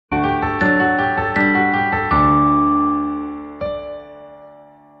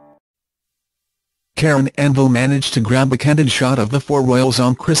Karen Anvil managed to grab a candid shot of the four royals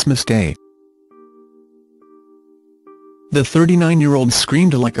on Christmas Day. The 39-year-old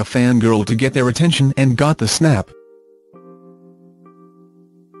screamed like a fangirl to get their attention and got the snap.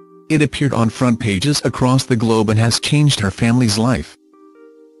 It appeared on front pages across the globe and has changed her family's life.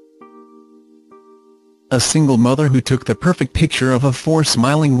 A single mother who took the perfect picture of four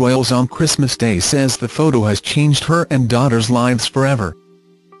smiling royals on Christmas Day says the photo has changed her and daughter's lives forever.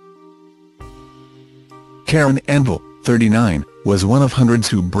 Karen Anvil, 39, was one of hundreds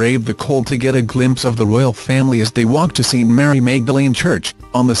who braved the cold to get a glimpse of the royal family as they walked to St Mary Magdalene Church,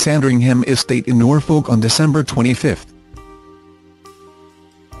 on the Sandringham estate in Norfolk on December 25.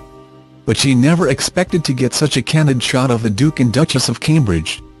 But she never expected to get such a candid shot of the Duke and Duchess of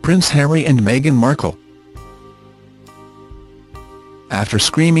Cambridge, Prince Harry and Meghan Markle. After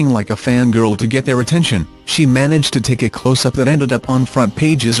screaming like a fangirl to get their attention, she managed to take a close-up that ended up on front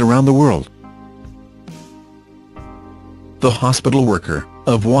pages around the world. The hospital worker,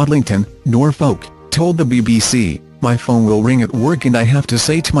 of Wadlington, Norfolk, told the BBC, "My phone will ring at work and I have to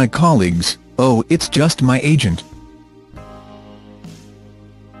say to my colleagues, 'Oh, it's just my agent.'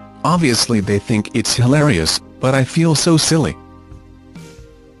 Obviously they think it's hilarious, but I feel so silly."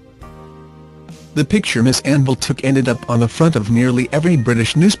 The picture Miss Anvil took ended up on the front of nearly every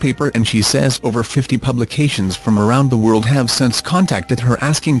British newspaper, and she says over 50 publications from around the world have since contacted her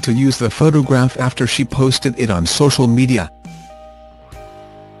asking to use the photograph after she posted it on social media.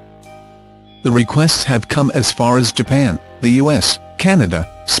 The requests have come as far as Japan, the US, Canada,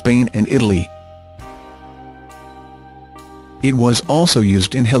 Spain and Italy. It was also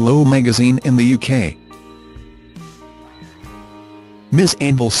used in Hello magazine in the UK. Ms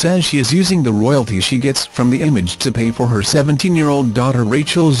Anvil says she is using the royalties she gets from the image to pay for her 17-year-old daughter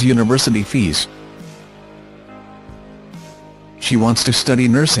Rachel's university fees. She wants to study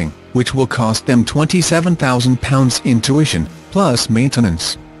nursing, which will cost them £27,000 in tuition, plus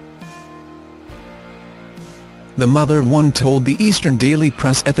maintenance. The mother of one told the Eastern Daily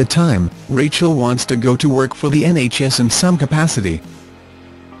Press at the time, "Rachel wants to go to work for the NHS in some capacity.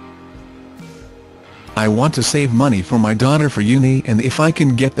 I want to save money for my daughter for uni, and if I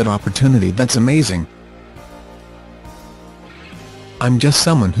can get that opportunity, that's amazing. I'm just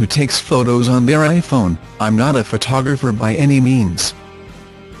someone who takes photos on their iPhone, I'm not a photographer by any means.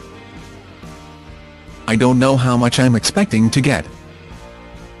 I don't know how much I'm expecting to get.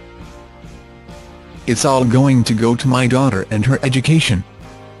 It's all going to go to my daughter and her education.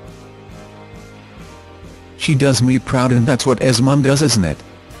 She does me proud, and that's what as mum does, isn't it?"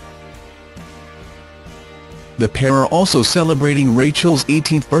 The pair are also celebrating Rachel's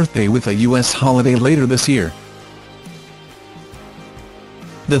 18th birthday with a US holiday later this year.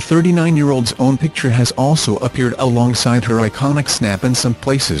 The 39-year-old's own picture has also appeared alongside her iconic snap in some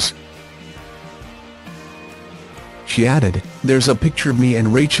places. She added, "There's a picture of me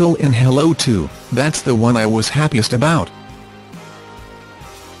and Rachel in Hello too, that's the one I was happiest about.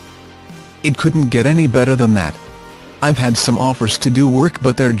 It couldn't get any better than that. I've had some offers to do work,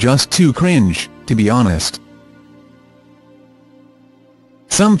 but they're just too cringe, to be honest.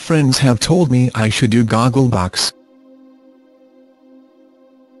 Some friends have told me I should do Gogglebox.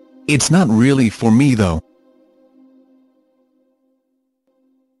 It's not really for me though."